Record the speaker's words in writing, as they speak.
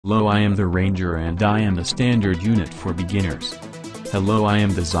Hello, I am the Ranger and I am the standard unit for beginners. Hello, I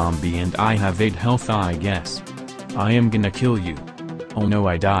am the zombie and I have 8 health. I guess I am gonna kill you. Oh no,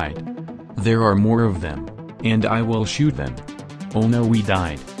 I died. There are more of them, and I will shoot them. Oh no, we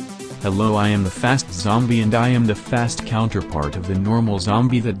died. Hello, I am the fast zombie and I am the fast counterpart of the normal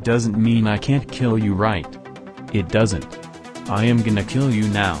zombie. That doesn't mean I can't kill you, right? It doesn't. I am gonna kill you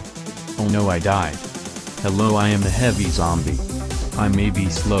now. Oh no, I died. Hello, I am the heavy zombie. I may be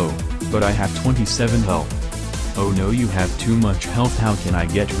slow, but I have 27 health. Oh no, you have too much health. How can I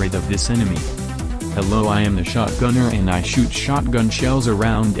get rid of this enemy? Hello, I am the shotgunner and I shoot shotgun shells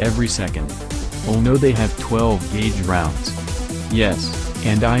around every second. Oh no, they have 12 gauge rounds. Yes,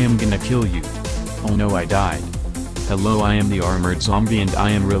 and I am gonna kill you. Oh no, I died. Hello, I am the armored zombie and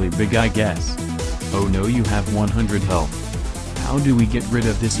I am really big, I guess. Oh no, you have 100 health. How do we get rid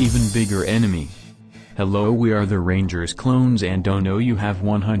of this even bigger enemy? Hello, we are the Rangers clones and oh no, you have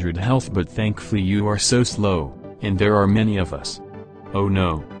 100 health, but thankfully you are so slow, and there are many of us. Oh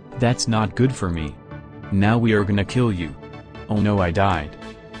no, that's not good for me. Now we are gonna kill you. Oh no, I died.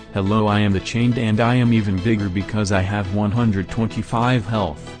 Hello, I am the chained and I am even bigger because I have 125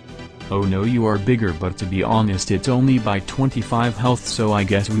 health. Oh no, you are bigger, but to be honest it's only by 25 health, so I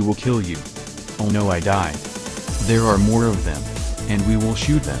guess we will kill you. Oh no, I died. There are more of them, and we will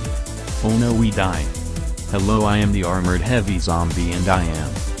shoot them. Oh no, we died. Hello, I am the armored heavy zombie and I am,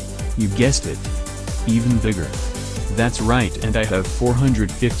 you guessed it, even bigger. That's right, and I have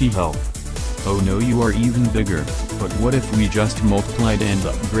 450 health. Oh no, you are even bigger, but what if we just multiplied and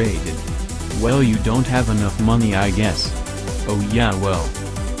upgraded? Well, you don't have enough money, I guess. Oh yeah, well,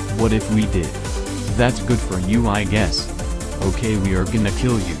 what if we did? That's good for you, I guess. Okay, we are gonna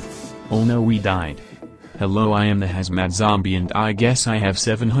kill you. Oh no, we died. Hello, I am the hazmat zombie and I guess I have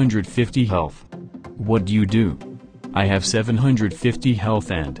 750 health. What do you do? I have 750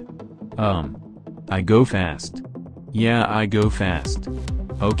 health and I go fast. Yeah, I go fast.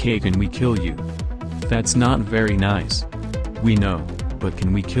 Okay, can we kill you? That's not very nice. We know, but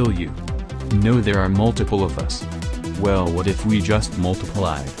can we kill you? No, there are multiple of us. Well, what if we just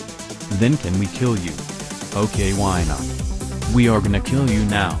multiplied? Then can we kill you? Okay, why not? We are gonna kill you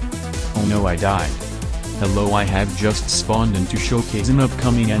now. Oh no, I died. Hello, I have just spawned in to showcase an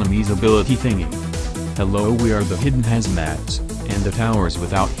upcoming enemy's ability thingy. Hello, we are the hidden hazmats, and the towers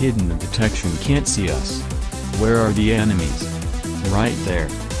without hidden detection can't see us. Where are the enemies? Right there.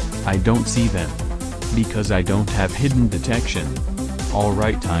 I don't see them. Because I don't have hidden detection.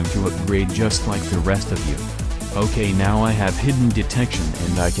 Alright, time to upgrade just like the rest of you. Okay, now I have hidden detection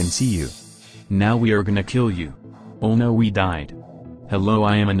and I can see you. Now we are gonna kill you. Oh no, we died. Hello,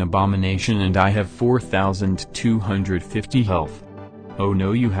 I am an abomination and I have 4,250 health. Oh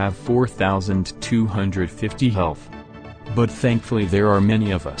no, you have 4,250 health. But thankfully there are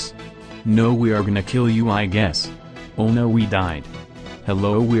many of us. No, we are gonna kill you, I guess. Oh no, we died.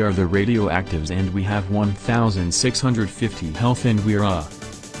 Hello, we are the radioactives and we have 1,650 health and we're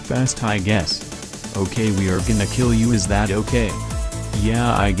fast, I guess. Okay, we are gonna kill you, is that okay?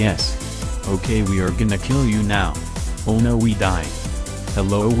 Yeah, I guess. Okay, we are gonna kill you now. Oh no, we died.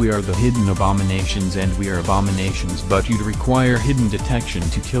 Hello, we are the hidden abominations and we are abominations, but you'd require hidden detection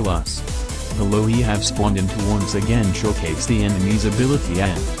to kill us. Hello, we have spawned in to once again showcase the enemy's ability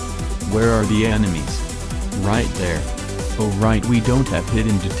and where are the enemies? Right there. Oh right, we don't have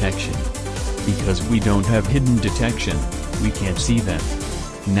hidden detection. Because we don't have hidden detection, we can't see them.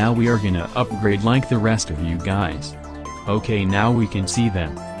 Now we are gonna upgrade like the rest of you guys. Okay, now we can see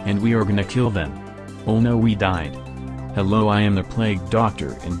them, and we are gonna kill them. Oh no, we died. Hello, I am the Plague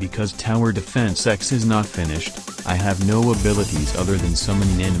Doctor and because Tower Defense X is not finished, I have no abilities other than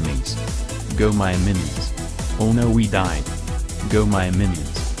summoning enemies. Go my minions. Oh no, we died. Go my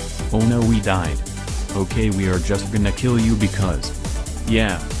minions. Oh no, we died. Okay, we are just gonna kill you because,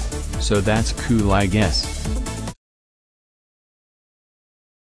 yeah. So that's cool, I guess.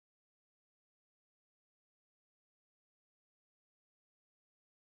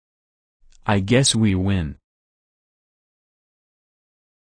 I guess we win.